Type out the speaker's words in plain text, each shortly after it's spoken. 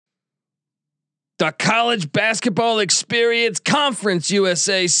The college basketball experience Conference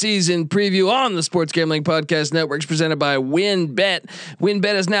USA season preview on the Sports Gambling Podcast Network is presented by WynnBET.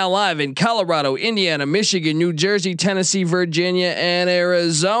 WynnBET is now live in Colorado, Indiana, Michigan, New Jersey, Tennessee, Virginia, and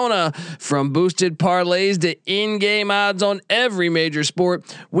Arizona. From boosted parlays to in-game odds on every major sport,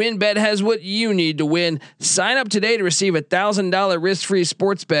 WynnBET has what you need to win. Sign up today to receive $1,000 risk-free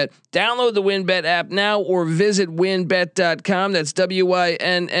sports bet. Download the WynnBET app now or visit wynnbet.com. That's WYNNBet.com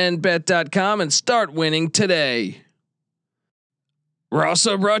and start winning today. We're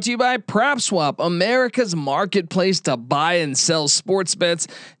also brought to you by PropSwap, America's marketplace to buy and sell sports bets.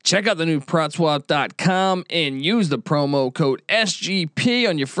 Check out the new PropSwap.com and use the promo code SGP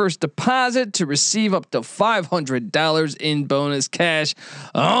on your first deposit to receive up to $500 in bonus cash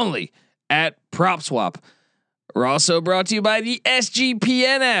only at PropSwap. We're also brought to you by the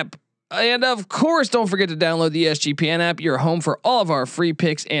SGPN app. And of course, don't forget to download the SGPN app. You're home for all of our free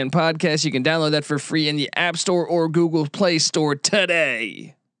picks and podcasts. You can download that for free in the App Store or Google Play Store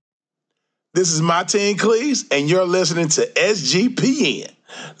today. This is Martin Cleese, and you're listening to SGPN.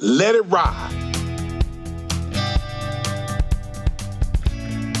 Let it ride.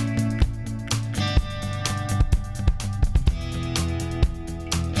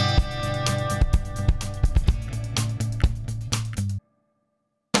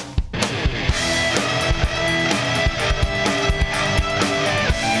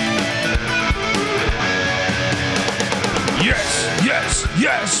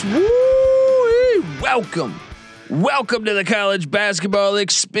 Yes, woo! Welcome to the college basketball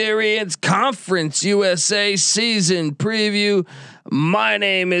experience Conference USA season preview. My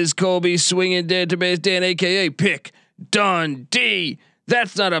name is Colby Swinging Database Dan, aka Pick Dundee.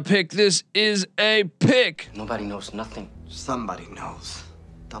 That's not a pick. This is a pick. Nobody knows nothing. Somebody knows.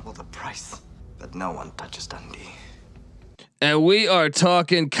 Double the price, but no one touches Dundee. And we are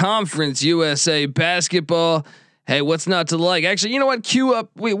talking Conference USA basketball. Hey, what's not to like? Actually, you know what? Cue up.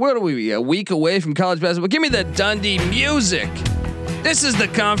 Wait, what are we? A week away from college basketball. Give me the Dundee music. This is the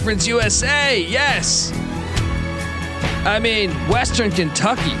Conference USA. Yes. I mean, Western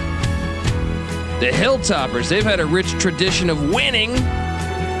Kentucky, the Hilltoppers. They've had a rich tradition of winning.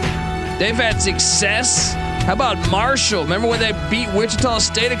 They've had success. How about Marshall? Remember when they beat Wichita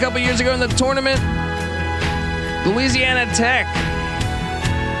State a couple years ago in the tournament? Louisiana Tech.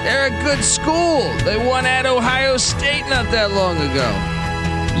 They're a good school. They won at Ohio State not that long ago.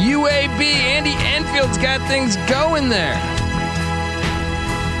 UAB, Andy Enfield's got things going there.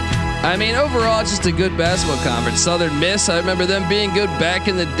 I mean, overall, it's just a good basketball conference. Southern Miss, I remember them being good back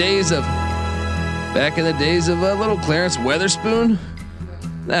in the days of little Clarence Weatherspoon.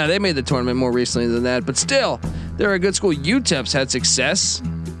 Nah, they made the tournament more recently than that, but still, they're a good school. UTEP's had success.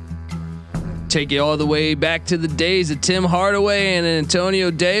 Take you all the way back to the days of Tim Hardaway and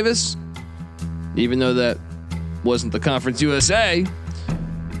Antonio Davis, even though that wasn't the Conference USA.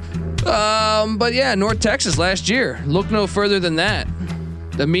 But yeah, North Texas last year. Look no further than that.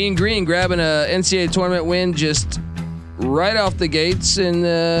 The Mean Green grabbing a NCAA tournament win just right off the gates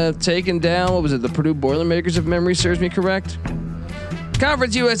and taking down, what was it, the Purdue Boilermakers, if memory serves me correct.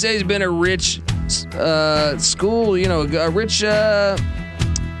 Conference USA has been a rich school, you know, a rich.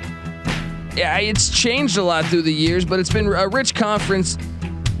 Yeah, it's changed a lot through the years, but it's been a rich conference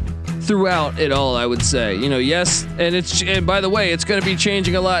throughout it all, I would say. You know, yes, and by the way, it's going to be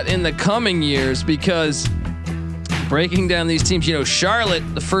changing a lot in the coming years because breaking down these teams, you know, Charlotte,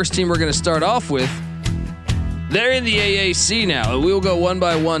 the first team we're going to start off with, they're in the AAC now, and we'll go one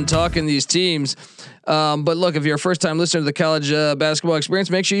by one talking these teams. But look, if you're a first-time listener to the college basketball experience,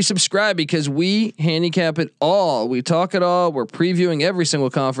 make sure you subscribe because we handicap it all. We talk it all. We're previewing every single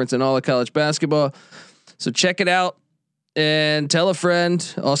conference in all of college basketball. So check it out and tell a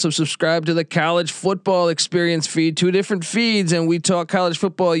friend. Also subscribe to the college football experience feed, 2 different feeds, and we talk college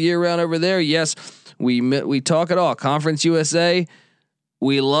football year-round over there. Yes, we talk it all. Conference USA.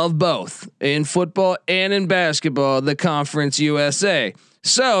 We love both in football and in basketball. The Conference USA.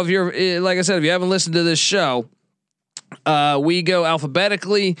 So if you're, like I said, if you haven't listened to this show, we go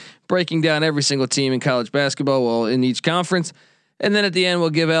alphabetically breaking down every single team in college basketball, well, in each conference. And then at the end, we'll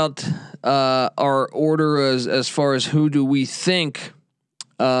give out, our order as far as who do we think,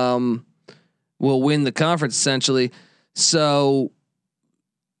 will win the conference essentially. So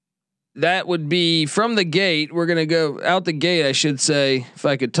that would be from the gate. We're going to go out the gate. I should say, if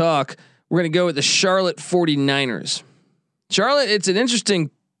I could talk, we're going to go with the Charlotte 49ers. Charlotte, it's an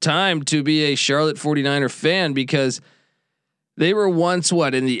interesting time to be a Charlotte 49er fan because they were once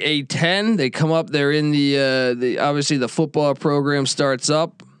in the A10. They come up, they're in the obviously the football program starts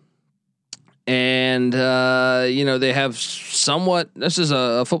up And they have somewhat. This is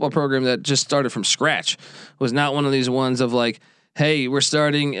a football program that just started from scratch. It was not one of these ones of like, hey, we're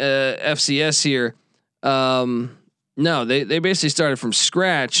starting FCS here. No, they basically started from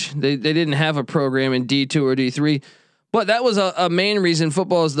scratch. They didn't have a program in D2 or D3, but that was a main reason.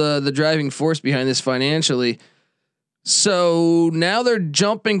 Football is the driving force behind this financially. So now they're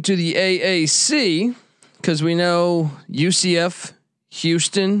jumping to the AAC because we know UCF,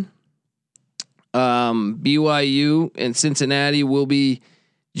 Houston, BYU, and Cincinnati will be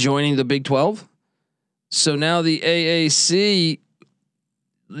joining the Big 12. So now the AAC,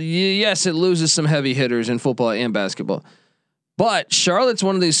 yes, it loses some heavy hitters in football and basketball, but Charlotte's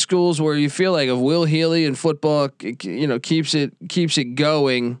one of these schools where you feel like if Will Healy in football, keeps it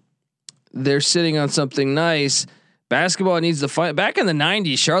going, they're sitting on something nice. Basketball needs to fight. Back in the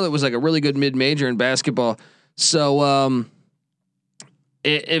 90s, Charlotte was like a really good mid-major in basketball. So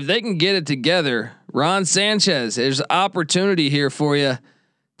if they can get it together, Ron Sanchez, there's opportunity here for you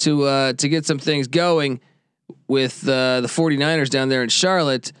to get some things going with the 49ers down there in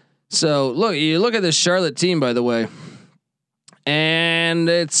Charlotte. So you look at this Charlotte team, by the way, and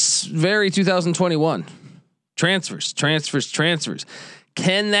it's very 2021. Transfers.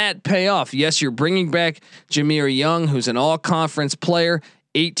 Can that pay off? Yes, you're bringing back Jahmir Young, who's an all-conference player,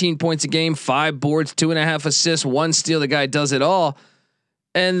 18 points a game, 5 boards, 2.5 assists, 1 steal. The guy does it all.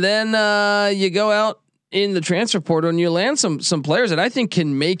 And then you go out in the transfer portal and you land some players that I think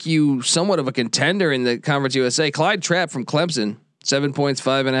can make you somewhat of a contender in the Conference USA. Clyde Trapp from Clemson, 7 points,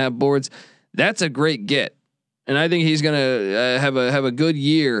 5.5 boards. That's a great get, and I think he's gonna have a good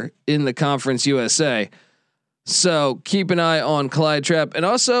year in the Conference USA. So keep an eye on Clyde Trapp, and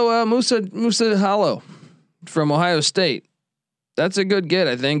also Musa Hollow from Ohio State. That's a good get.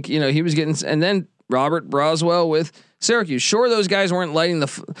 I think he was getting, and then Robert Broswell with Syracuse. Sure, those guys weren't lighting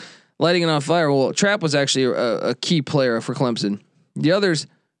it on fire. Well, Trapp was actually a key player for Clemson. The others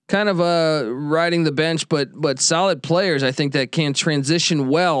kind of riding the bench, but solid players. I think that can transition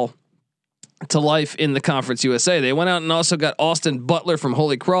well to life in the Conference USA. They went out and also got Austin Butler from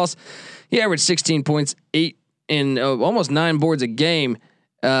Holy Cross. He averaged 16 points, 8 in almost 9 boards a game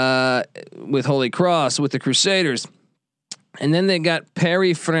with Holy Cross with the Crusaders. And then they got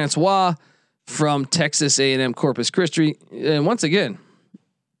Perry Francois from Texas A&M Corpus Christi. And once again,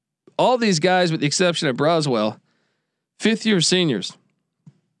 all these guys, with the exception of Broswell, 5th-year seniors.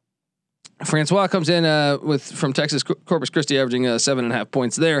 Francois comes in from Texas Corpus Christi, averaging 7.5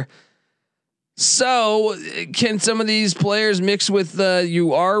 points there. So can some of these players mix with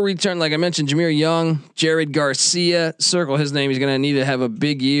return? Like I mentioned, Jahmir Young, Jared Garcia, circle his name. He's going to need to have a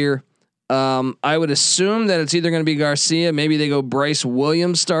big year. I would assume that it's either going to be Garcia. Maybe they go Bryce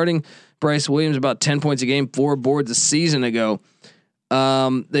Williams starting. Bryce Williams about 10 points a game, 4 boards a season ago.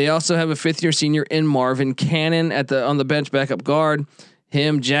 They also have a 5th-year senior in Marvin Cannon on the bench, backup guard.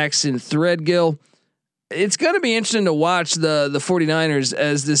 Him, Jackson Threadgill. It's going to be interesting to watch the 49ers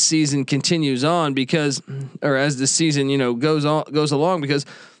as this season continues on as this season goes along, because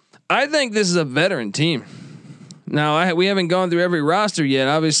I think this is a veteran team. Now we haven't gone through every roster yet,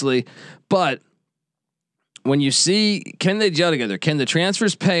 obviously, but when you see, can they gel together? Can the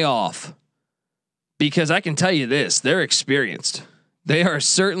transfers pay off? Because I can tell you this, they're experienced. They are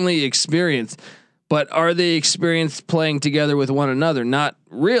certainly experienced, but are they experienced playing together with one another? Not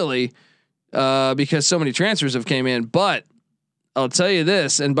really, because so many transfers have came in. But I'll tell you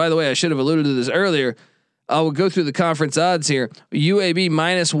this, and by the way, I should have alluded to this earlier. I will go through the conference odds here. UAB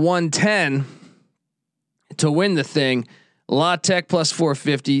 -110 to win the thing. La Tech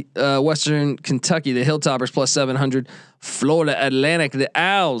 +450. Western Kentucky, the Hilltoppers +700. Florida Atlantic, the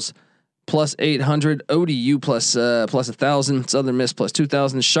Owls +800. ODU plus 1,000. Southern Miss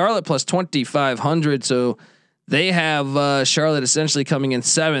 +2,000. Charlotte +2,500. So they have Charlotte essentially coming in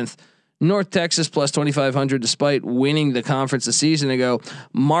 7th. North Texas +2,500 despite winning the conference a season ago.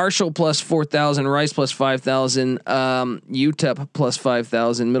 Marshall +4,000. Rice +5,000. UTEP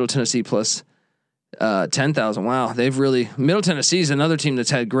 +5,000. Middle Tennessee +10,000. Wow, Middle Tennessee is another team that's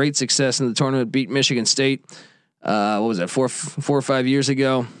had great success in the tournament. Beat Michigan State. What was that? 4 or 5 years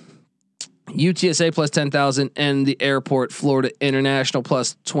ago. UTSA +10,000 and the Airport Florida International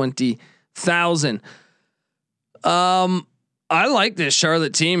 +20,000. I like this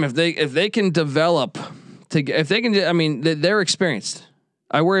Charlotte team if they can develop they're experienced.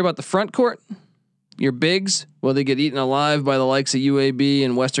 I worry about the front court. Your bigs, will they get eaten alive by the likes of UAB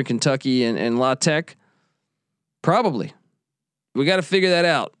and Western Kentucky and La Tech? Probably. We got to figure that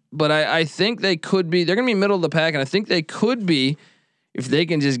out. But I think they could be. They're going to be middle of the pack, and I think they could be if they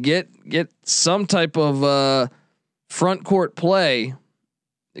can just get some type of front court play.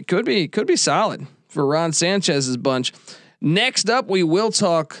 it could be solid for Ron Sanchez's bunch. Next up, we will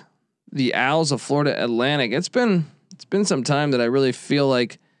talk the Owls of Florida Atlantic. It's been some time that I really feel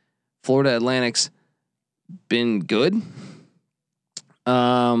like Florida Atlantic's been good.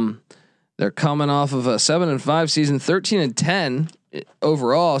 They're coming off of a 7-5 season, 13-10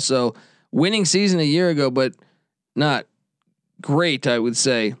 overall. So winning season a year ago, but not great, I would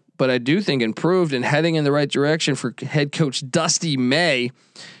say. But I do think improved and heading in the right direction for head coach Dusty May.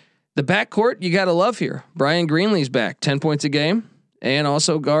 The backcourt you got to love here. Brian Greenlee's back, 10 points a game, and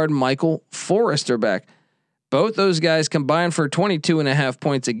also guard Michael Forrester back. Both those guys combined for 22.5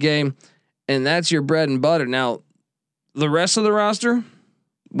 points a game, and that's your bread and butter. Now, the rest of the roster,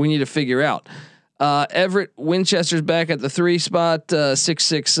 we need to figure out. Everett Winchester's back at the 3 spot,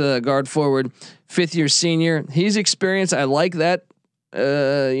 6'6" guard forward, 5th-year senior. He's experienced. I like that.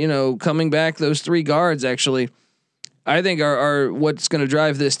 Coming back, those 3 guards actually, I think are what's going to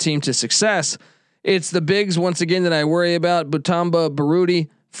drive this team to success. It's the bigs once again that I worry about. Butamba Baruti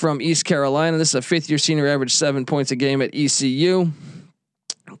from East Carolina. This is a 5th-year senior, averaged 7 points a game at ECU.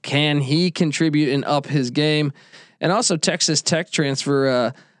 Can he contribute and up his game? And also Texas Tech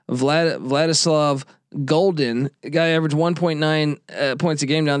transfer Vladislav Golden, a guy averaged 1.9 points a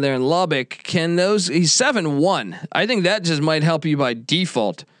game down there in Lubbock. He's 7'1". I think that just might help you by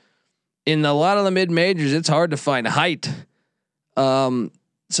default. In a lot of the mid majors, it's hard to find height. So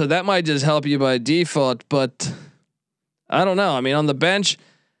that might just help you by default, but I don't know. I mean, on the bench,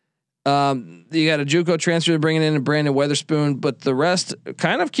 you got a JUCO transfer bringing in Brandon Weatherspoon, but the rest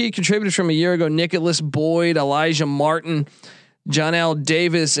kind of key contributors from a year ago: Nicholas Boyd, Elijah Martin, John L.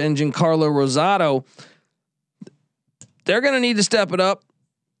 Davis, and Giancarlo Rosado. They're going to need to step it up.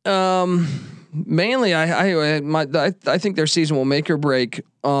 Mainly, I think their season will make or break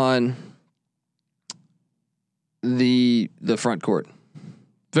on the front court.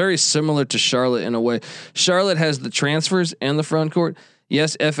 Very similar to Charlotte in a way. Charlotte has the transfers and the front court.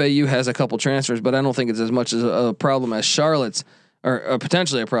 Yes, FAU has a couple transfers, but I don't think it's as much as a problem as Charlotte's, or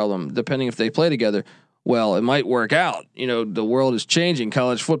potentially a problem, depending if they play together. Well, it might work out. The world is changing.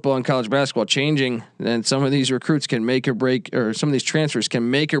 College football and college basketball changing, and some of these recruits can make or break, or some of these transfers can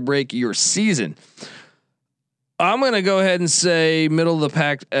make or break your season. I'm going to go ahead and say middle of the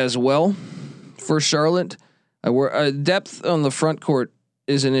pack as well for Charlotte. Depth on the front court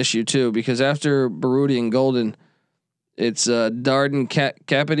is an issue too, because after Baruti and Golden, it's Darden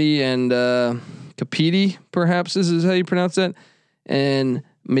Capiti and Capiti, perhaps this is how you pronounce that, and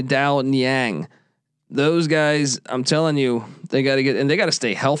Medal Niang. Those guys, I'm telling you, they got to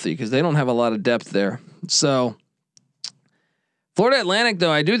stay healthy because they don't have a lot of depth there. So Florida Atlantic,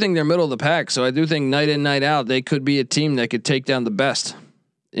 though, I do think they're middle of the pack. So I do think night in, night out, they could be a team that could take down the best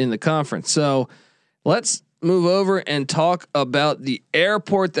in the conference. So let's move over and talk about the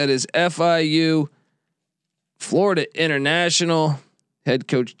airport that is FIU Florida International. Head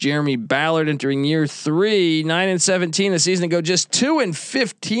coach Jeremy Ballard entering year 3, 9-17 a season ago, just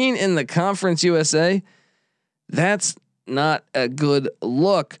 2-15 in the Conference USA. That's not a good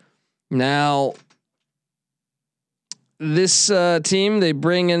look. Now, this team, they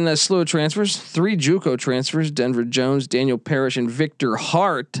bring in a slew of transfers, 3 JUCO transfers: Denver Jones, Daniel Parrish, and Victor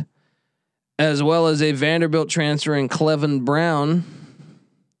Hart, as well as a Vanderbilt transfer in Clevon Brown,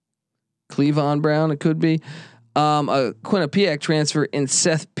 it could be. A Quinnipiac transfer in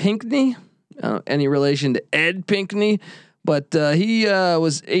Seth Pinckney, any relation to Ed Pinckney, but he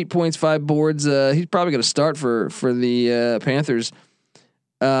was 8 points, 5 boards. He's probably going to start for the Panthers.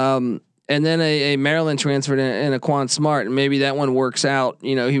 And then a Maryland transfer in Quan Smart, and maybe that one works out.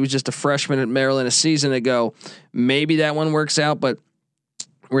 He was just a freshman at Maryland a season ago. Maybe that one works out, but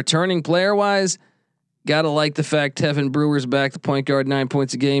returning player wise, gotta like the fact Tevin Brewer's back, the point guard, 9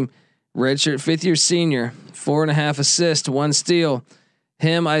 points a game. Redshirt 5th-year senior, 4.5 assists, 1 steal.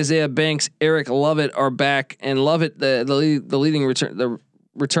 Him, Isaiah Banks, Eric Lovett are back, and Lovett, the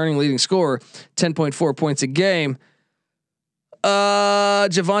returning leading scorer, 10.4 points a game.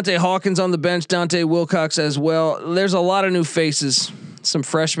 Javante Hawkins on the bench, Dante Wilcox as well. There's a lot of new faces, some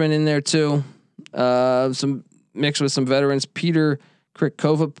freshmen in there too. Some mixed with some veterans. Peter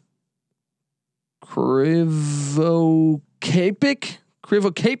Krivokapic.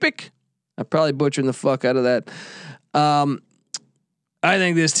 I'm probably butchering the fuck out of that. I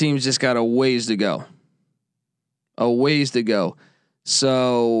think this team's just got a ways to go.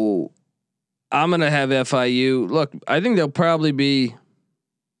 So I'm going to have FIU. Look, I think they'll probably be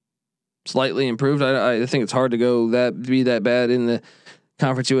slightly improved. I think it's hard to be that bad in the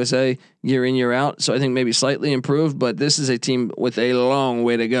Conference USA year in, year out. So I think maybe slightly improved, but this is a team with a long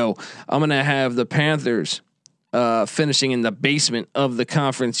way to go. I'm going to have the Panthers finishing in the basement of the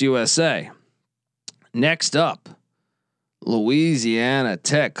Conference USA. Next up, Louisiana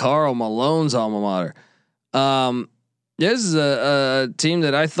Tech, Karl Malone's alma mater. This is a team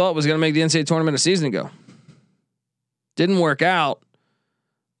that I thought was going to make the NCAA tournament a season ago. Didn't work out.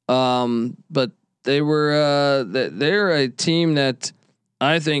 But they're a team that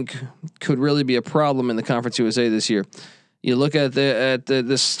I think could really be a problem in the Conference USA this year. You look at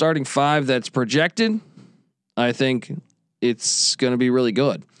the starting five that's projected. I think it's going to be really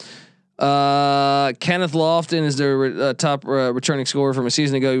good. Kenneth Lofton is their top returning scorer from a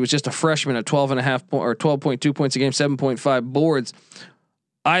season ago. He was just a freshman at 12.2 points a game, 7.5 boards.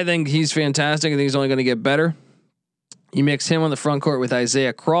 I think he's fantastic. I think he's only going to get better. You mix him on the front court with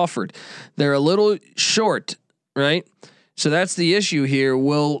Isaiah Crawford. They're a little short, right? So that's the issue here.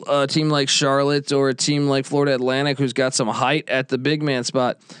 Will a team like Charlotte or a team like Florida Atlantic, who's got some height at the big man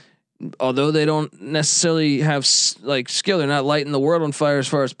spot, although they don't necessarily have like skill, they're not lighting the world on fire as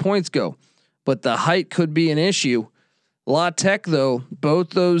far as points go, but the height could be an issue. La Tech, though, both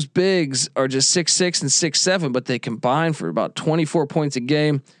those bigs are just 6'6" and 6'7", but they combine for about 24 points a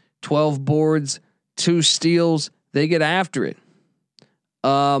game, 12 boards, 2 steals. They get after it.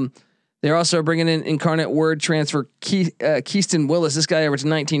 They're also bringing in Incarnate Word transfer Keaston Willis. This guy averaged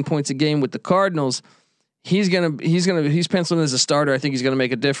 19 points a game with the Cardinals. He's penciled in as a starter. I think he's gonna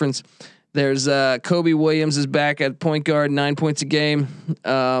make a difference. There's Kobe Williams is back at point guard, 9 points a game.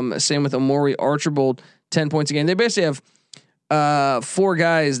 Same with Amori Archibald, 10 points a game. They basically have 4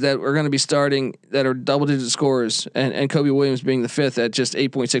 guys that are going to be starting that are double-digit scorers, and Kobe Williams being the 5th at just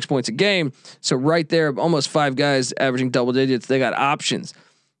 8.6 points a game. So right there, almost 5 guys averaging double digits. They got options.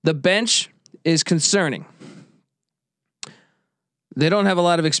 The bench is concerning. They don't have a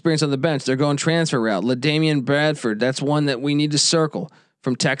lot of experience on the bench. They're going transfer route. LaDamian Bradford, that's one that we need to circle,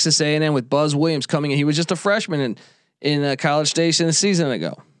 from Texas A&M, with Buzz Williams coming in. He was just a freshman in College Station a season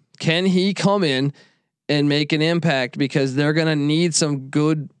ago. Can he come in and make an impact, because they're going to need some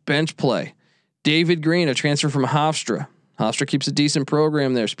good bench play? David Green, a transfer from Hofstra. Hofstra keeps a decent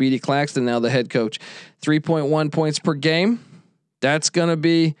program there. Speedy Claxton, now the head coach, 3.1 points per game. That's going to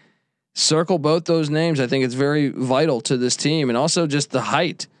be, circle both those names. I think it's very vital to this team, and also just the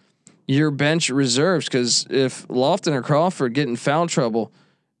height. Your bench reserves, because if Lofton or Crawford get in foul trouble,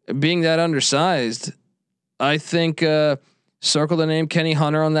 being that undersized, I think circle the name Kenny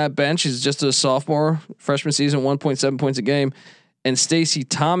Hunter on that bench. He's just a sophomore, freshman season, 1.7 points a game, and Stacey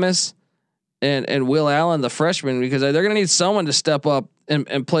Thomas and Will Allen, the freshman, because they're going to need someone to step up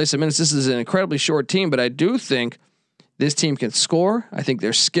and play some minutes. This is an incredibly short team, but I do think this team can score. I think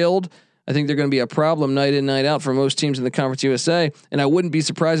they're skilled. I think they're going to be a problem night in, night out for most teams in the Conference USA, and I wouldn't be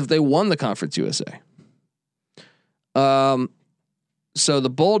surprised if they won the Conference USA. So the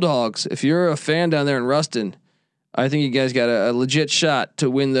Bulldogs, if you're a fan down there in Ruston, I think you guys got a legit shot to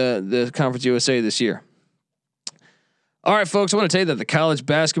win the Conference USA this year. All right, folks, I want to tell you that the College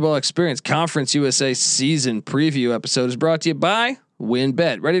Basketball Experience Conference USA season preview episode is brought to you by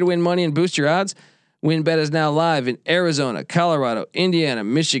WynnBET. Ready to win money and boost your odds? WynnBET is now live in Arizona, Colorado, Indiana,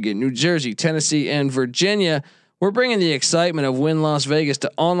 Michigan, New Jersey, Tennessee, and Virginia. We're bringing the excitement of Wynn Las Vegas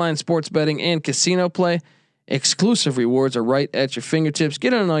to online sports betting and casino play. Exclusive rewards are right at your fingertips.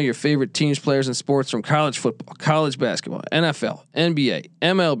 Get in on all your favorite teams, players, and sports from college football, college basketball, NFL, NBA,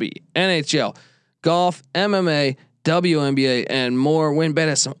 MLB, NHL, golf, MMA, WNBA, and more. WynnBET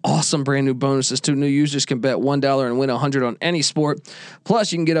has some awesome brand new bonuses too. New users can bet $1 and win $100 on any sport.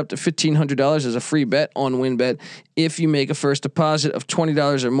 Plus, you can get up to $1,500 as a free bet on WynnBET if you make a first deposit of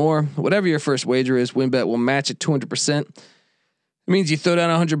 $20 or more. Whatever your first wager is, WynnBET will match it 200%. It means you throw down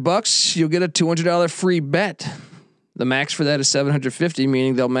 $100, you'll get a $200 free bet. The max for that is $750,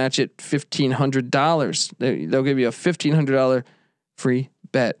 meaning they'll match it $1,500. They'll give you a $1,500 free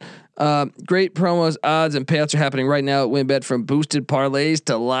bet. Great promos, odds, and payouts are happening right now at WynnBET, from boosted parlays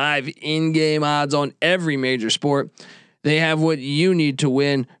to live in-game odds on every major sport. They have what you need to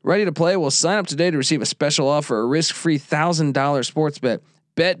win. Ready to play? Well, sign up today to receive a special offer, a risk-free $1,000 sports bet.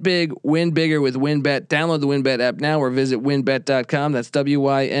 Bet big, win bigger with WynnBET. Download the WynnBET app now or visit wynnbet.com. That's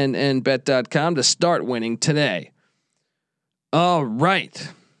WYNNBet.com to start winning today. All right.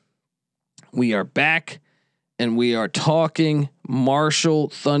 We are back. And we are talking Marshall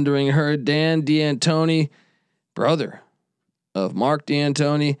Thundering Herd. Dan D'Antoni, brother of Mark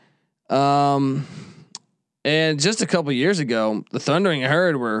D'Antoni. And just a couple years ago, the Thundering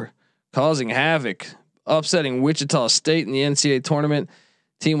Herd were causing havoc, upsetting Wichita State in the NCAA tournament.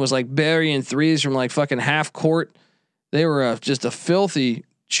 Team was like burying threes from like fucking half court. They were just a filthy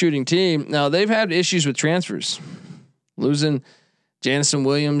shooting team. Now they've had issues with transfers, losing Janison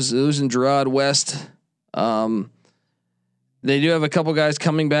Williams, losing Gerard West. They do have a couple guys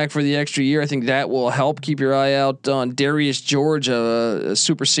coming back for the extra year. I think that will help. Keep your eye out on Darius George, a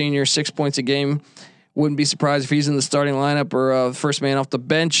super senior, 6 points a game. Wouldn't be surprised if he's in the starting lineup or first man off the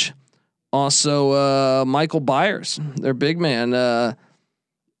bench. Also, Michael Byers, their big man,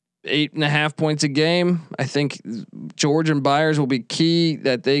 8.5 points a game. I think George and Byers will be key,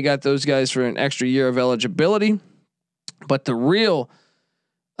 that they got those guys for an extra year of eligibility. But the real,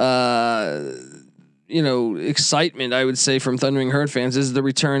 excitement, I would say, from Thundering Herd fans is the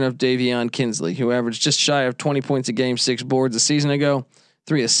return of Davion Kinsley, who averaged just shy of 20 points a game, 6 boards a season ago,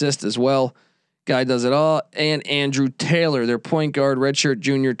 3 assists as well. Guy does it all. And Andrew Taylor, their point guard, redshirt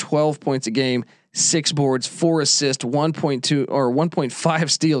junior, 12 points a game, 6 boards, 4 assists, 1.2 or 1.5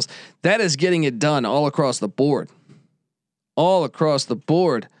 steals. That is getting it done all across the board. All across the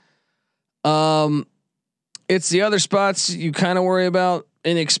board. It's the other spots you kind of worry about.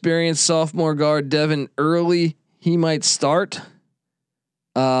 Inexperienced sophomore guard Devin Early, he might start.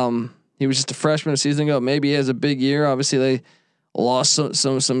 He was just a freshman a season ago. Maybe he has a big year. Obviously, they lost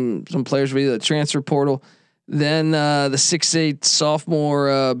some players via the transfer portal. Then the 6'8"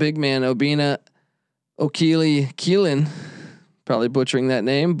 sophomore big man Obina Keelan, probably butchering that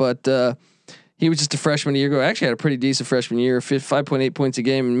name, but he was just a freshman a year ago. Actually had a pretty decent freshman year, 5.8 points a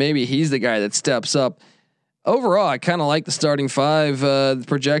game, and maybe he's the guy that steps up. Overall, I kind of like the starting 5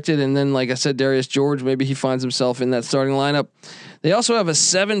 projected, and then, like I said, Darius George, maybe he finds himself in that starting lineup. They also have a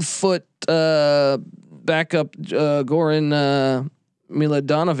 7-foot backup, Goran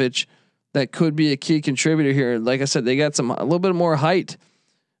Milanovic, that could be a key contributor here. Like I said, they got a little bit more height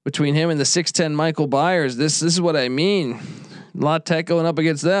between him and the 6'10" Michael Byers. This is what I mean. La Tech going up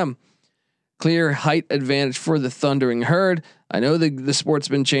against them. Clear height advantage for the Thundering Herd. I know the sport's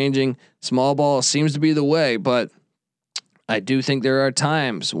been changing. Small ball seems to be the way, but I do think there are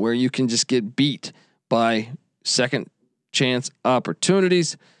times where you can just get beat by second chance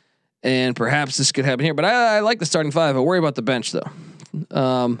opportunities, and perhaps this could happen here. But I like the starting 5. I worry about the bench though,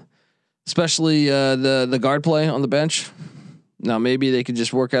 especially the guard play on the bench. Now maybe they could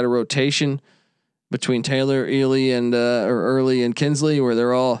just work out a rotation between Taylor, Ely, and or Early and Kinsley, where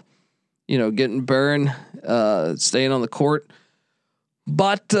they're all, getting burned, staying on the court.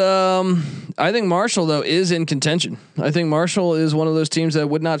 But I think Marshall though is in contention. I think Marshall is one of those teams that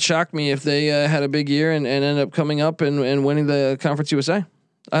would not shock me if they had a big year and end up coming up and winning the Conference USA.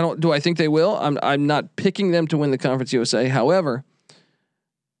 Do I think they will? I'm not picking them to win the Conference USA. However,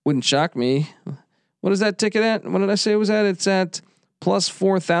 wouldn't shock me. What is that ticket at? What did I say it was at? It's at plus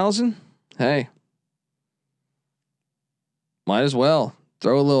 4,000. Hey, might as well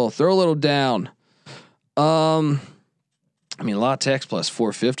throw a little down. La Tech's plus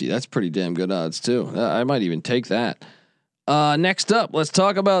 450. That's pretty damn good odds too. I might even take that. Next up, let's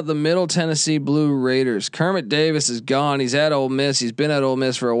talk about the Middle Tennessee Blue Raiders. Kermit Davis is gone. He's at Ole Miss. He's been at Ole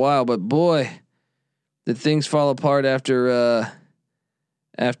Miss for a while, but boy, did things fall apart after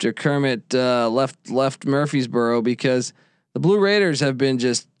Kermit left Murfreesboro, because the Blue Raiders have been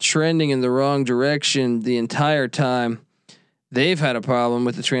just trending in the wrong direction the entire time. They've had a problem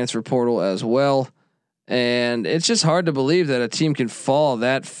with the transfer portal as well. And it's just hard to believe that a team can fall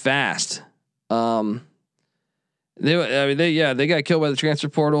that fast. They got killed by the transfer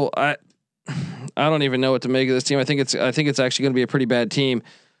portal. I don't even know what to make of this team. I think it's actually going to be a pretty bad team.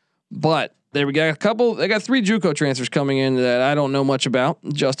 But they got 3 JUCO transfers coming in that I don't know much about.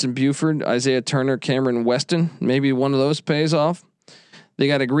 Justin Buford, Isaiah Turner, Cameron Weston. Maybe one of those pays off. They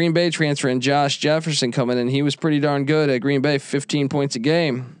got a Green Bay transfer and Josh Jefferson coming in. He was pretty darn good at Green Bay, 15 points a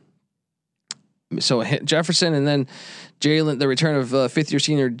game. So Jefferson, and then Jalen, the return of 5th year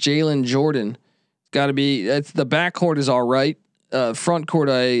senior Jalen Jordan. Got to be, the backcourt is all right. Front court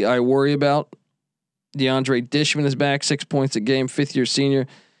I worry about. DeAndre Dishman is back, 6 points a game, 5th year senior.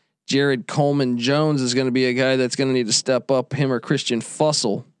 Jared Coleman Jones is going to be a guy that's going to need to step up, him or Christian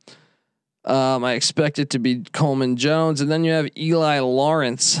Fussell. I expect it to be Coleman Jones. And then you have Eli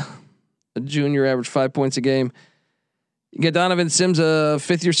Lawrence, a junior, average 5 points a game. You get Donovan Sims, a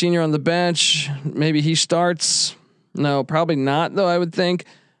 5th year senior, on the bench. Maybe he starts. No, probably not though, I would think.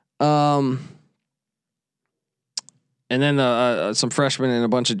 And then some freshmen and a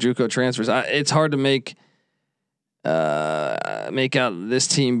bunch of JUCO transfers. It's hard to make out this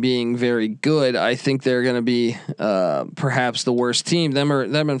team being very good. I think they're going to be perhaps the worst team. Them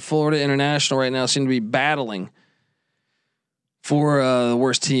and Florida International right now seem to be battling for the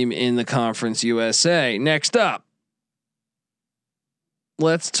worst team in the Conference USA. Next up,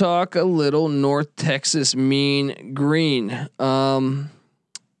 let's talk a little North Texas Mean Green.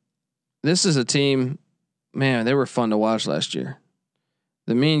 This is a team, man, they were fun to watch last year.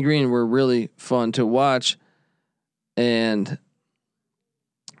 The Mean Green were really fun to watch, and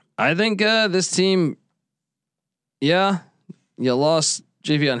I think this team, yeah, you lost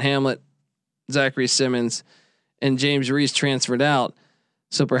Javion Hamlet, Zachary Simmons, and James Reese transferred out,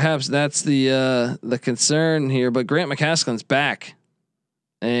 so perhaps that's the concern here. But Grant McCaslin's back,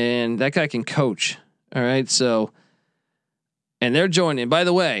 and that guy can coach. All right, so and they're joining. By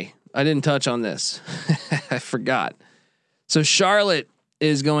the way, I didn't touch on this. I forgot. So Charlotte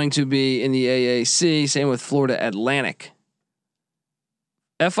is going to be in the AAC. Same with Florida Atlantic.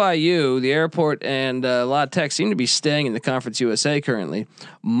 FIU, the airport, and La Tech seem to be staying in the Conference USA currently.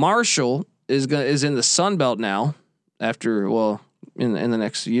 Marshall is in the Sun Belt now. After in the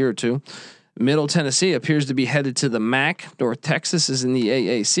next year or two, Middle Tennessee appears to be headed to the MAC. North Texas is in the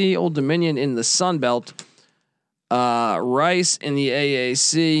AAC. Old Dominion in the Sun Belt. Rice in the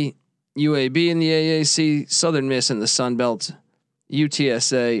AAC. UAB in the AAC. Southern Miss in the Sun Belt.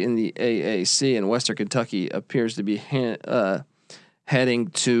 UTSA in the AAC, and Western Kentucky appears to be heading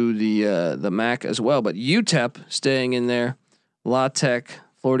to the MAC as well. But UTEP staying in there. La Tech,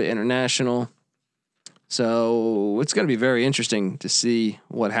 Florida International. So it's going to be very interesting to see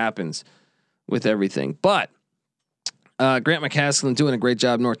what happens with everything. But Grant McCaslin doing a great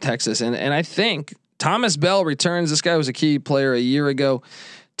job, North Texas, and I think Thomas Bell returns. This guy was a key player a year ago.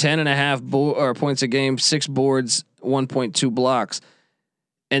 10.5 points a game, 6 boards, 1.2 blocks.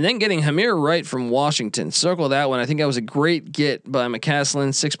 And then getting Hamir Wright from Washington. Circle that one. I think that was a great get by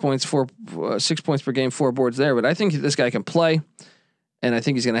McCaslin. 6 points per game, 4 boards there. But I think this guy can play, and I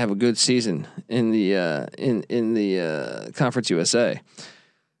think he's going to have a good season in the Conference USA.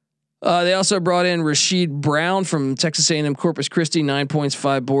 They also brought in Rasheed Brown from Texas A&M Corpus Christi. 9 points,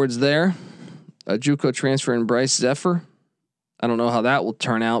 5 boards there. A JUCO transfer in Bryce Zephyr. I don't know how that will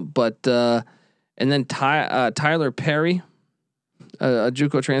turn out, but and then Tyler Perry, a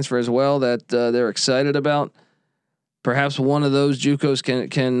JUCO transfer as well that they're excited about. Perhaps one of those JUCOs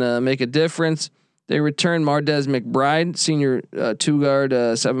can make a difference. They return Mardez McBride, senior 2-guard,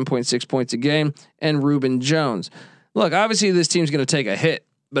 7.6 points a game, and Reuben Jones. Look, obviously this team's going to take a hit,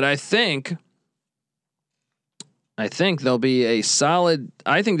 but I think they'll be a solid.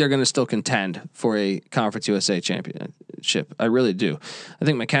 I think they're going to still contend for a Conference USA championship. I really do. I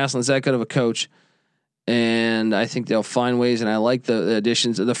think McCaslin's that good of a coach, and I think they'll find ways. And I like the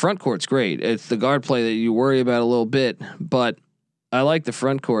additions. The front court's great. It's the guard play that you worry about a little bit, but I like the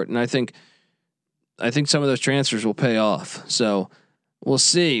front court, and I think some of those transfers will pay off. So we'll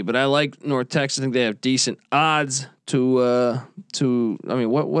see. But I like North Texas. I think they have decent odds to. I mean,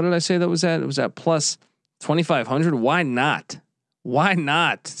 what did I say that was at? It was at plus 2,500. Why not? Why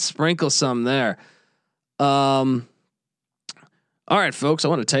not sprinkle some there? All right, folks, I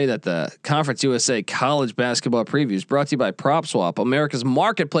want to tell you that the Conference USA College Basketball Preview is brought to you by PropSwap, America's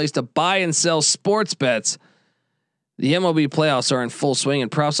marketplace to buy and sell sports bets. The MLB playoffs are in full swing, and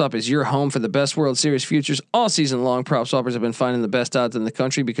PropSwap is your home for the best World Series futures all season long. PropSwappers have been finding the best odds in the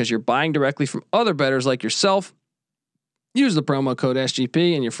country because you're buying directly from other bettors like yourself. Use the promo code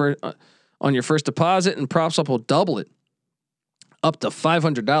SGP and on your first deposit, and PropSwap will double it up to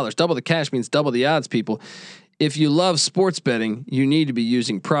 $500. Double the cash means double the odds, people. If you love sports betting, you need to be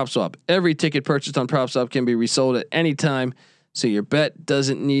using PropSwap. Every ticket purchased on PropSwap can be resold at any time, so your bet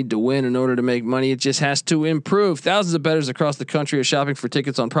doesn't need to win in order to make money. It just has to improve. Thousands of bettors across the country are shopping for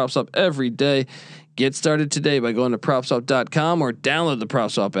tickets on PropSwap every day. Get started today by going to PropSwap.com or download the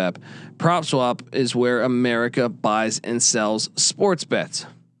PropSwap app. PropSwap is where America buys and sells sports bets.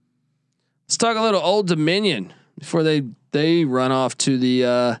 Let's talk a little Old Dominion before they run off to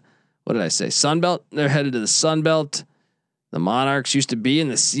the what did I say? Sun Belt. They're headed to the Sun Belt. The Monarchs used to be in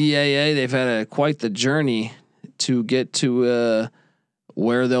the CAA. They've had quite the journey to get to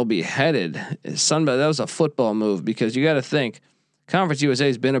where they'll be headed. Sun Belt. That was a football move because you got to think Conference USA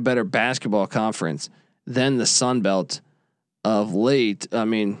has been a better basketball conference than the Sun Belt of late. I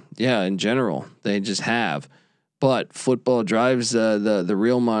mean, yeah, in general they just have, but football drives the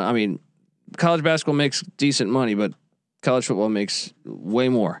real money. I mean, college basketball makes decent money, but college football makes way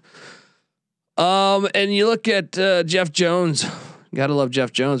more. And you look at Jeff Jones. Gotta love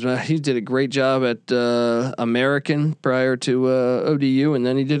Jeff Jones, man. He did a great job at American prior to ODU, and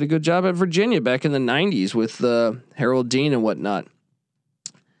then he did a good job at Virginia back in the 90s with Harold Dean and whatnot.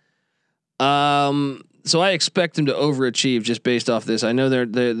 So I expect him to overachieve just based off this. I know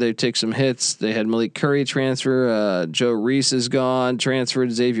they take some hits. They had Malik Curry transfer. Joe Reese is gone.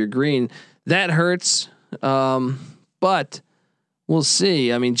 Transferred Xavier Green. That hurts. But we'll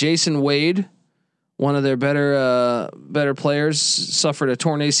see. I mean, Jason Wade, one of their better players, suffered a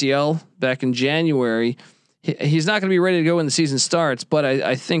torn ACL back in January. he's not going to be ready to go when the season starts, but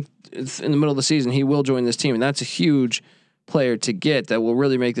I think in the middle of the season he will join this team, and that's a huge player to get that will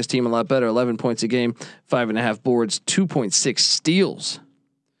really make this team a lot better. 11 points a game, 5.5 boards, 2.6 steals.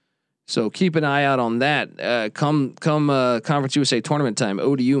 So keep an eye out on that. Come Conference USA tournament time,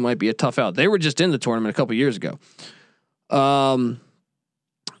 ODU might be a tough out. They were just in the tournament a couple years ago.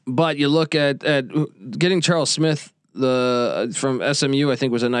 But you look at getting Charles Smith from SMU, I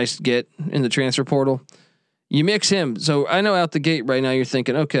think was a nice get in the transfer portal. You mix him. So I know out the gate right now you're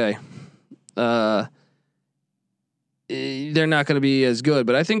thinking, okay, they're not going to be as good,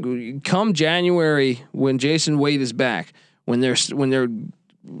 but I think come January when Jason Wade is back, when they're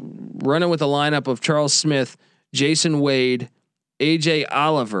running with a lineup of Charles Smith, Jason Wade, AJ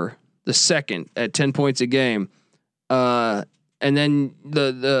Oliver, the second at 10 points a game, and then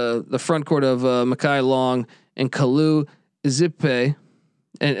the front court of Mekhi Long and Kalu Ezikpe,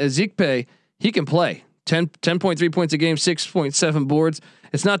 and Ezikpe, he can play 10.3 points a game, 6.7 boards.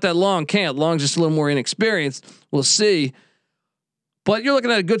 It's not that Long can't. Long's just a little more inexperienced. We'll see. But you're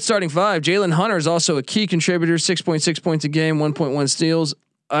looking at a good starting five. Jalen Hunter is also a key contributor, 6.6 points a game, 1.1 steals.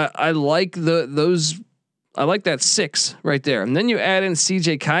 I like those. I like that 6 right there. And then you add in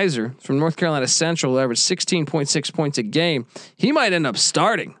CJ Kaiser from North Carolina Central, who averaged 16.6 points a game. He might end up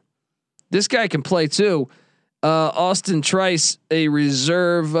starting. This guy can play too. Austin Trice, a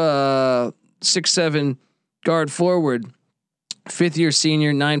reserve 6'7" guard forward, 5th-year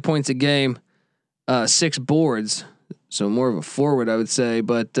senior, 9 points a game, 6 boards. So more of a forward, I would say.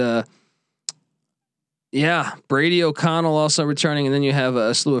 But yeah, Brady O'Connell also returning, and then you have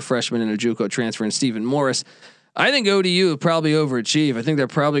a slew of freshmen and a JUCO transfer and Stephen Morris. I think ODU will probably overachieve. I think they're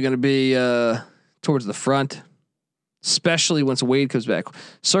probably going to be towards the front, especially once Wade comes back.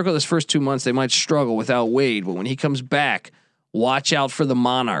 Circle this first 2 months, they might struggle without Wade, but when he comes back, watch out for the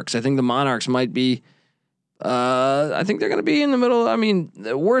Monarchs. I think the Monarchs might be. I think they're going to be in the middle. I mean,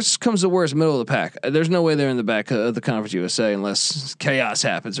 the worst comes to worst, middle of the pack. There's no way they're in the back of the Conference USA unless chaos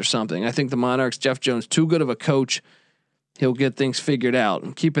happens or something. I think the Monarchs, Jeff Jones, too good of a coach. He'll get things figured out.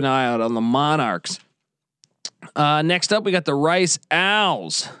 And keep an eye out on the Monarchs. Next up, we got the Rice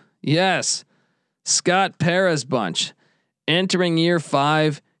Owls. Yes, Scott Perez bunch entering year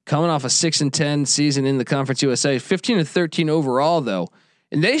 5, coming off a 6-10 season in the Conference USA, 15-13 overall though.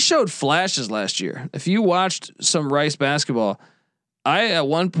 And they showed flashes last year. If you watched some Rice basketball, I at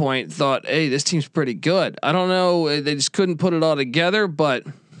one point thought, hey, this team's pretty good. I don't know. They just couldn't put it all together, but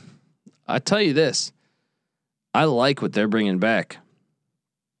I tell you this, I like what they're bringing back.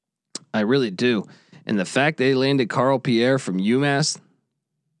 I really do. And the fact they landed Carl Pierre from UMass,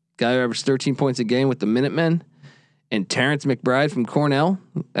 guy who averaged 13 points a game with the Minutemen, and Terrence McBride from Cornell,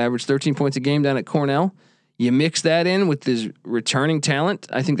 averaged 13 points a game down at Cornell. You mix that in with this returning talent.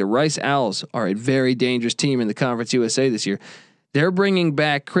 I think the Rice Owls are a very dangerous team in the Conference USA this year. They're bringing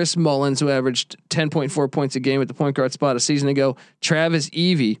back Chris Mullins, who averaged 10.4 points a game at the point guard spot a season ago. Travis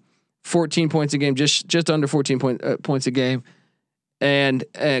Evie, 14 points a game, just under 14 points a game, and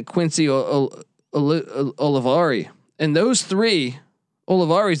Quincy Olivari. And those three,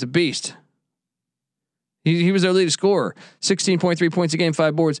 Olivari's a beast. He was their leading scorer, 16.3 points a game,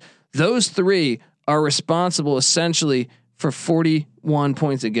 5 boards. Those three are responsible essentially for 41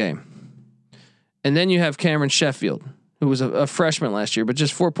 points a game. And then you have Cameron Sheffield, who was a freshman last year, but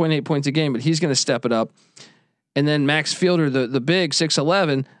just 4.8 points a game, but he's going to step it up. And then Max Fielder, the big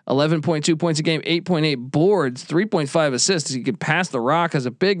 6'11", 11.2 points a game, 8.8 boards, 3.5 assists. He can pass the rock as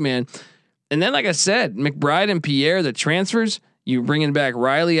a big man. And then, like I said, McBride and Pierre, the transfers, you bringing back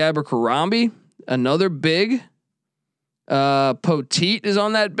Riley Abercrombie, another big. Poteet is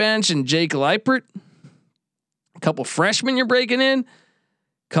on that bench, and Jake Leipert. A couple freshmen you're breaking in.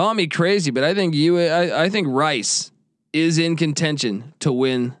 Call me crazy, but I think I think Rice is in contention to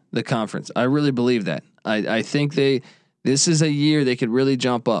win the conference. I really believe that. I think this is a year they could really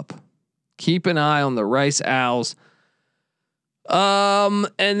jump up. Keep an eye on the Rice Owls. And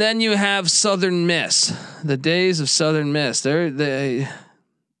then you have Southern Miss. The days of Southern Miss.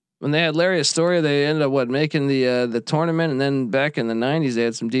 When they had Larry Astoria, they ended up making the tournament, and then back in the 90s they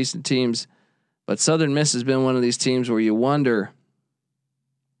had some decent teams. But Southern Miss has been one of these teams where you wonder.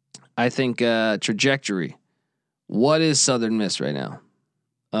 I think trajectory. What is Southern Miss right now?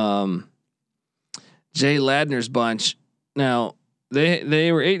 Jay Ladner's bunch. Now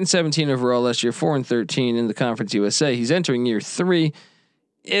they were 8-17 overall last year, 4-13 in the Conference USA. He's entering year 3.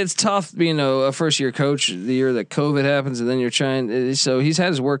 It's tough being a first year coach the year that COVID happens, and then you're trying. So he's had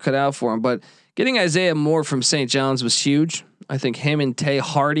his work cut out for him. But getting Isaiah Moore from St. John's was huge. I think him and Tay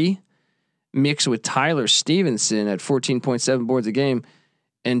Hardy mixed with Tyler Stevenson at 14.7 boards a game,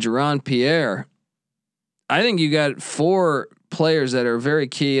 and Jerron Pierre. I think you got 4 players that are very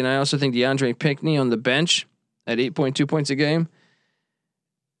key, and I also think DeAndre Pinckney on the bench at 8.2 points a game.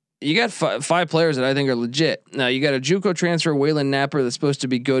 You got 5 players that I think are legit. Now you got a JUCO transfer, Waylon Napper, that's supposed to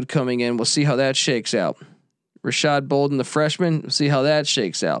be good coming in. We'll see how that shakes out. Rashad Bolden, the freshman, we'll see how that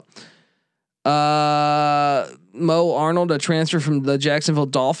shakes out. Mo Arnold, a transfer from the Jacksonville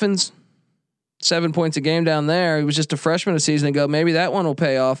Dolphins, 7 points a game down there. He was just a freshman a season ago. Maybe that one will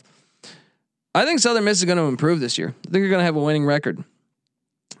pay off. I think Southern Miss is going to improve this year. I think they're going to have a winning record.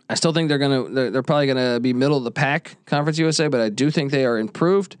 I still think they're probably going to be middle of the pack, Conference USA, but I do think they are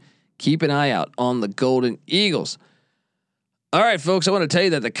improved. Keep an eye out on the Golden Eagles. All right, folks, I want to tell you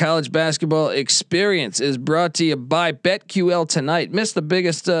that the college basketball experience is brought to you by BetQL tonight. Missed the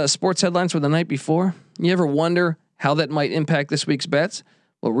biggest sports headlines from the night before? You ever wonder how that might impact this week's bets?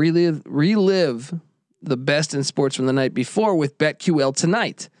 Well, relive the best in sports from the night before with BetQL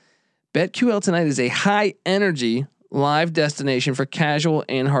tonight. BetQL tonight is a high energy live destination for casual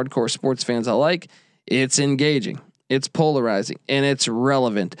and hardcore sports fans alike. It's engaging, it's polarizing, and it's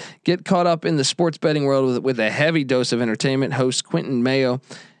relevant. Get caught up in the sports betting world with a heavy dose of entertainment. Hosts Quentin Mayo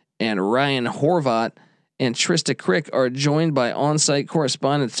and Ryan Horvat and Trista Crick are joined by on-site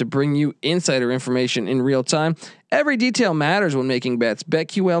correspondents to bring you insider information in real time. Every detail matters when making bets.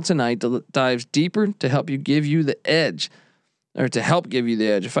 BetQL tonight dives deeper to help give you the edge.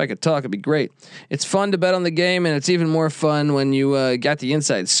 If I could talk, it'd be great. It's fun to bet on the game, and it's even more fun when you got the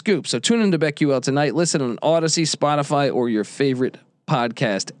inside scoop. So tune into BetQL tonight. Listen on Odyssey, Spotify, or your favorite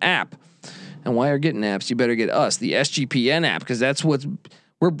podcast app. And while you're getting apps, you better get us, the SGPN app, because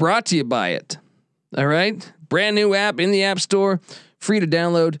we're brought to you by it. All right, brand new app in the App Store, free to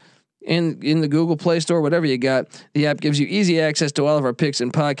download. In the Google Play Store, whatever you got, the app gives you easy access to all of our picks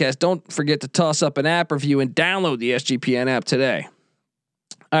and podcasts. Don't forget to toss up an app review and download the SGPN app today.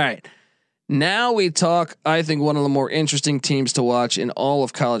 All right. Now we talk, I think, one of the more interesting teams to watch in all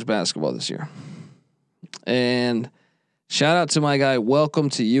of college basketball this year. And shout out to my guy, welcome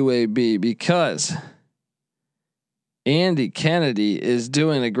to UAB, because Andy Kennedy is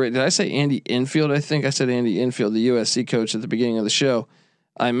doing a great, did I say Andy Enfield? I think I said Andy Enfield, the USC coach at the beginning of the show.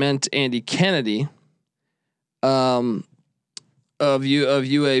 I meant Andy Kennedy, of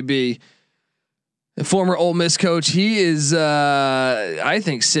UAB, the former Ole Miss coach. He is, I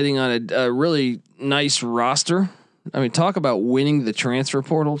think, sitting on a really nice roster. I mean, talk about winning the transfer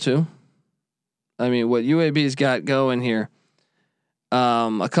portal too. I mean, what UAB's got going here.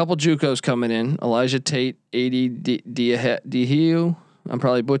 A couple JUCOs coming in. Elijah Tate, AD Dihiu. I'm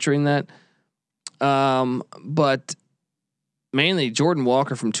probably butchering that. But mainly Jordan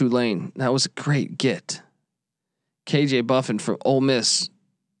Walker from Tulane. That was a great get. KJ Buffin from Ole Miss.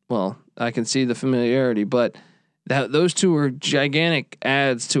 Well, I can see the familiarity, but those two were gigantic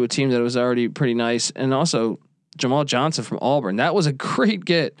adds to a team that was already pretty nice. And also Jamal Johnson from Auburn. That was a great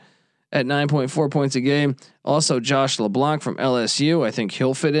get at 9.4 points a game. Also Josh LeBlanc from LSU. I think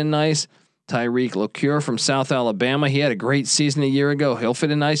he'll fit in nice. Tyreek LaCure from South Alabama. He had a great season a year ago. He'll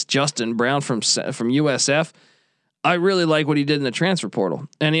fit in nice. Justin Brown from USF. I really like what he did in the transfer portal.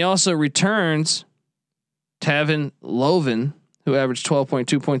 And he also returns Tavin Loven, who averaged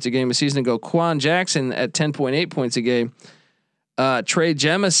 12.2 points a game a season ago. Quan Jackson at 10.8 points a game. Trey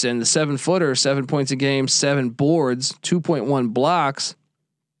Jemison, the 7-footer, 7 points a game, 7 boards, 2.1 blocks.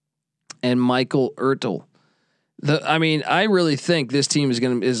 And Michael Ertel. I really think this team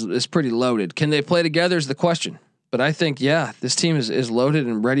is pretty loaded. Can they play together is the question. But I think, this team is loaded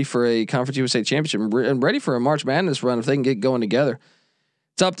and ready for a Conference USA championship and ready for a March Madness run if they can get going together.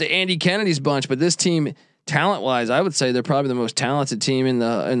 It's up to Andy Kennedy's bunch, but this team, talent-wise, I would say they're probably the most talented team in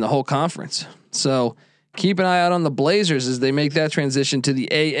the whole conference. So keep an eye out on the Blazers as they make that transition to the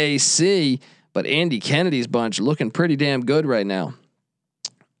AAC. But Andy Kennedy's bunch looking pretty damn good right now.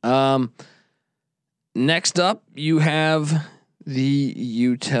 Next up, you have the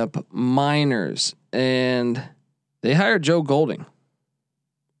UTEP Miners, and they hired Joe Golding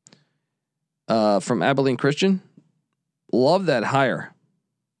from Abilene Christian. Love that hire.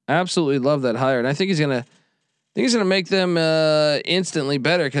 Absolutely love that hire. And I think he's gonna make them instantly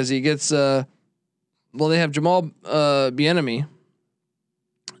better because he gets they have Jamal Bieniemy,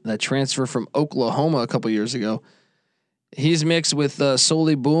 that transfer from Oklahoma a couple years ago. He's mixed with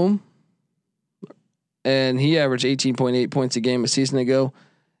Soli Boom, and he averaged 18.8 points a game a season ago.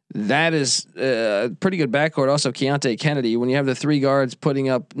 That is a pretty good backcourt. Also, Keontae Kennedy. When you have the 3 guards putting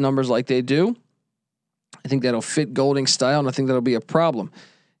up numbers like they do, I think that'll fit Golding's style, and I think that'll be a problem.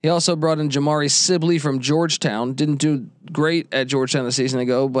 He also brought in Jamari Sibley from Georgetown. Didn't do great at Georgetown a season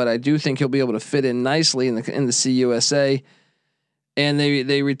ago, but I do think he'll be able to fit in nicely in the CUSA. and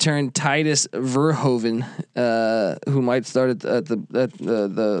they returned Titus Verhoeven, who might start at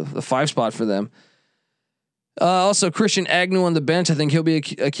the 5 spot for them. Also, Christian Agnew on the bench. I think he'll be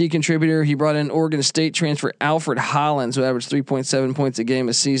a key contributor. He brought in Oregon State transfer Alfred Hollins, who averaged 3.7 points a game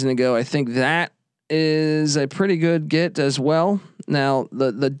a season ago. I think that is a pretty good get as well. Now,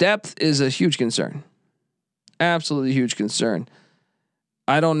 the depth is a huge concern. Absolutely huge concern.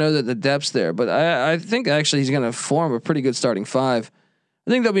 I don't know that the depth's there, but I think actually he's going to form a pretty good starting 5. I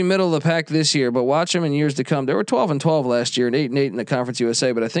think they'll be middle of the pack this year, but watch them in years to come. They were 12-12 last year and 8-8 in the Conference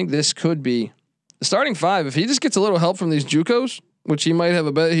USA, but I think this could be the starting 5. If he just gets a little help from these JUCOs, which he might have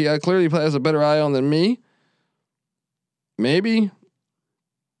a better, he clearly has a better eye on than me. Maybe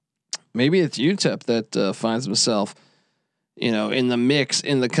it's UTEP that finds himself, in the mix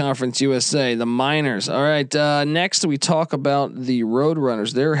in the Conference USA. The Miners. All right. Next, we talk about the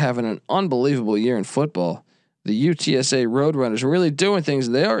Roadrunners. They're having an unbelievable year in football. The UTSA Roadrunners are really doing things.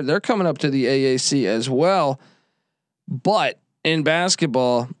 They're coming up to the AAC as well. But in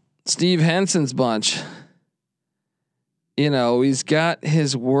basketball, Steve Henson's bunch, he's got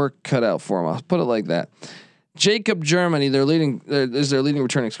his work cut out for him. I'll put it like that. Jacob Germany, is their leading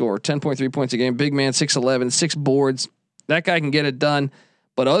returning scorer, 10.3 points a game. Big man, 6'11", 6 boards. That guy can get it done.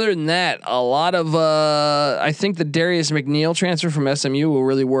 But other than that, a lot of I think the Darius McNeil transfer from SMU will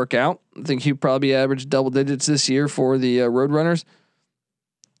really work out. I think he'll probably average double digits this year for the Roadrunners.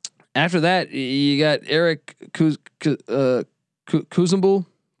 After that, you got Eric Kuzumbu,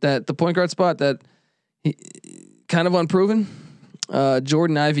 that the point guard spot that he kind of unproven.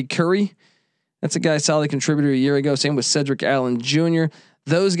 Jordan Ivy Curry, that's a guy solid contributor a year ago. Same with Cedric Allen Jr.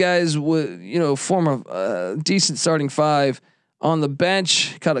 Those guys would form a decent starting 5. On the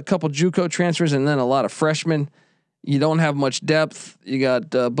bench, got a couple JUCO transfers and then a lot of freshmen. You don't have much depth. You got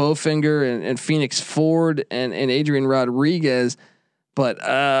Bowfinger and Phoenix Ford and Adrian Rodriguez, but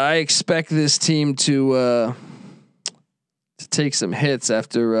I expect this team to take some hits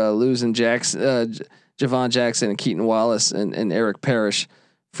after losing Javon Jackson and Keaton Wallace and Eric Parrish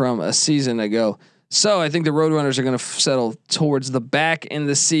from a season ago. So I think the Roadrunners are going to settle towards the back in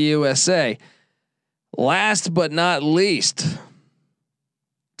the CUSA. Last but not least,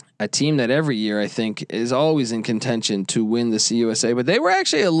 a team that every year I think is always in contention to win the CUSA, but they were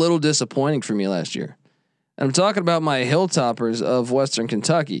actually a little disappointing for me last year. I'm talking about my Hilltoppers of Western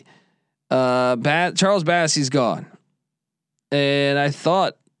Kentucky. Charles Bass, he's gone. And I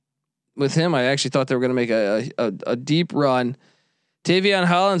thought with him, I actually thought they were going to make a deep run. Tavion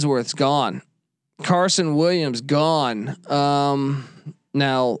Hollingsworth's gone. Carson Williams gone.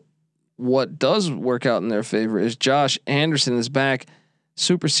 Now what does work out in their favor is Josh Anderson is back,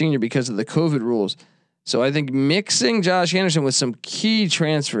 super senior because of the COVID rules. So I think mixing Josh Anderson with some key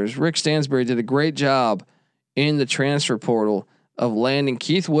transfers, Rick Stansbury did a great job in the transfer portal of landing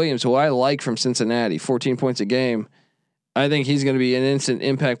Keith Williams, who I like from Cincinnati, 14 points a game. I think he's going to be an instant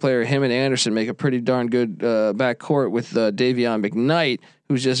impact player. Him and Anderson make a pretty darn good backcourt with Davion McKnight,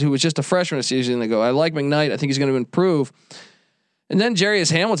 who was just a freshman a season ago. I like McKnight. I think he's going to improve. And then Jarius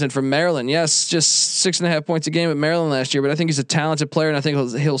Hamilton from Maryland. Yes, just 6.5 points a game at Maryland last year, but I think he's a talented player, and I think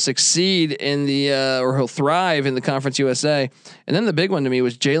he'll succeed in or he'll thrive in the Conference USA. And then the big one to me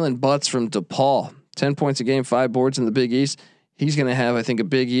was Jalen Butts from DePaul, 10 points a game, 5 boards in the Big East. He's going to have, I think, a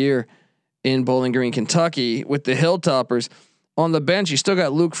big year in Bowling Green, Kentucky, with the Hilltoppers. On the bench, you still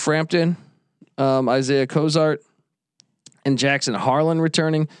got Luke Frampton, Isaiah Cozart, and Jackson Harlan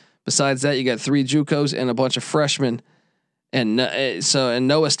returning. Besides that, you got 3 JUCOs and a bunch of freshmen, and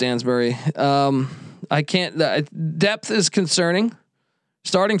Noah Stansbury. I can't. Depth is concerning.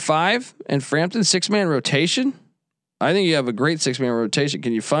 Starting 5 and Frampton 6-man rotation. I think you have a great 6-man rotation.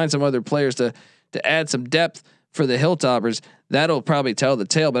 Can you find some other players to add some depth for the Hilltoppers? That'll probably tell the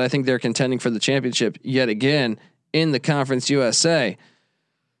tale, but I think they're contending for the championship yet again in the Conference USA.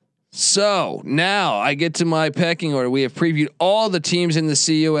 So now I get to my pecking order. We have previewed all the teams in the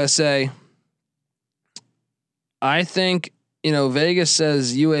CUSA. I think, Vegas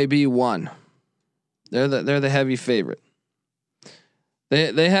says UAB 1. They're the heavy favorite.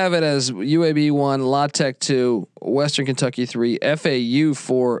 They have it as UAB 1, La Tech 2, Western Kentucky 3, FAU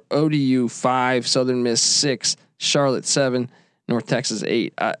 4, ODU 5, Southern Miss 6, Charlotte 7, North Texas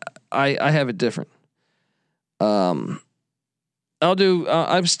 8. I have it different. I'm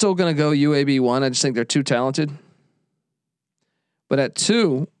still gonna go UAB 1. I just think they're too talented. But at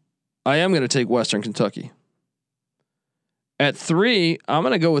 2, I am gonna take Western Kentucky. At 3, I'm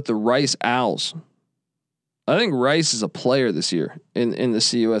gonna go with the Rice Owls. I think Rice is a player this year in the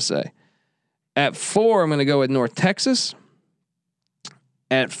CUSA. At 4, I'm going to go with North Texas.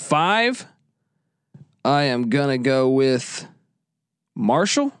 At 5, I am going to go with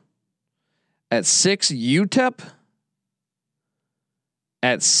Marshall. At 6, UTEP.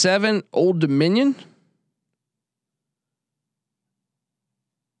 At 7, Old Dominion.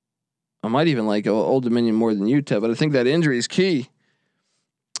 I might even like Old Dominion more than UTEP, but I think that injury is key.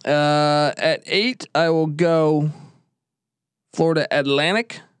 At 8, I will go Florida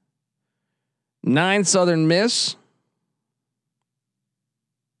Atlantic. 9, Southern Miss.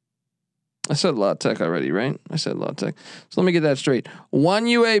 I said La Tech already, right? I said La Tech. So let me get that straight. 1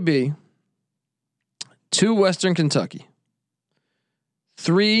 UAB. 2 Western Kentucky.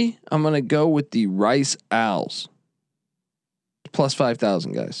 3, I'm going to go with the Rice Owls. Plus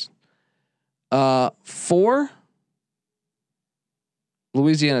 5,000, guys. 4,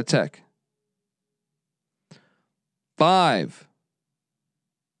 Louisiana Tech. 5,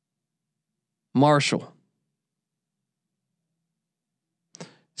 Marshall.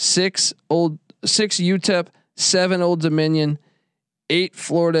 6 UTEP. 7 Old Dominion. 8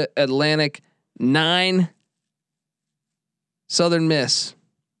 Florida Atlantic. 9 Southern Miss.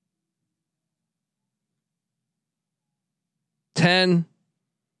 10.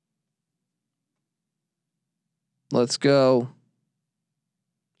 Let's go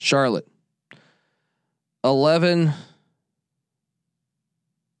Charlotte. 11.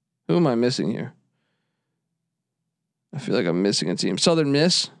 Who am I missing here? I feel like I'm missing a team. Southern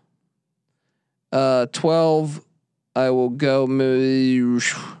Miss. 12. I will go. Give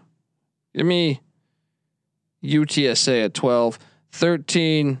me UTSA at 12.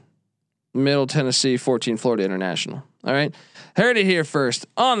 13. Middle Tennessee. 14. Florida International. All right. Heard it here first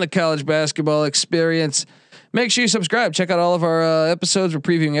on the College Basketball Experience. Make sure you subscribe. Check out all of our episodes. We're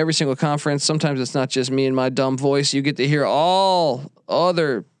previewing every single conference. Sometimes it's not just me and my dumb voice. You get to hear all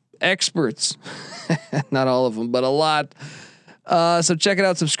other experts. Not all of them, but a lot. So check it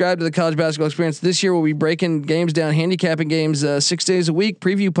out. Subscribe to the College Basketball Experience. This year we'll be breaking games down, handicapping games 6 days a week,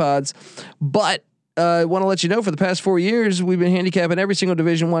 preview pods. But I want to let you know, for the past 4 years, we've been handicapping every single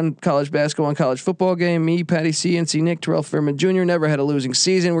Division I college basketball and college football game. Me, Patty C, NC Nick, Terrell Fairman Jr. never had a losing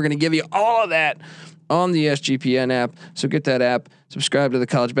season. We're going to give you all of that on the SGPN app. So get that app, subscribe to the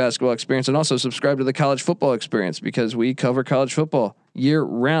College Basketball Experience, and also subscribe to the College Football Experience, because we cover college football year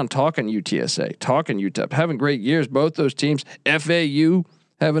round, talking UTSA, talking UTEP, having great years. Both those teams, FAU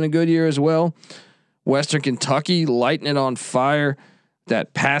having a good year as well. Western Kentucky lighting it on fire,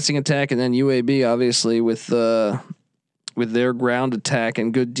 that passing attack, and then UAB obviously with their ground attack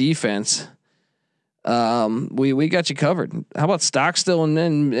and good defense. We got you covered. How about Stockstill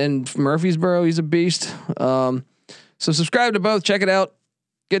and Murfreesboro? He's a beast. So subscribe to both. Check it out.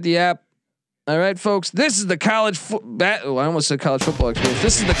 Get the app. All right, folks. This is the I almost said college football experience.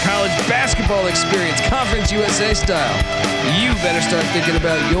 This is the College Basketball Experience, Conference USA style. You better start thinking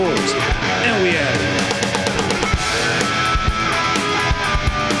about yours. And we have it.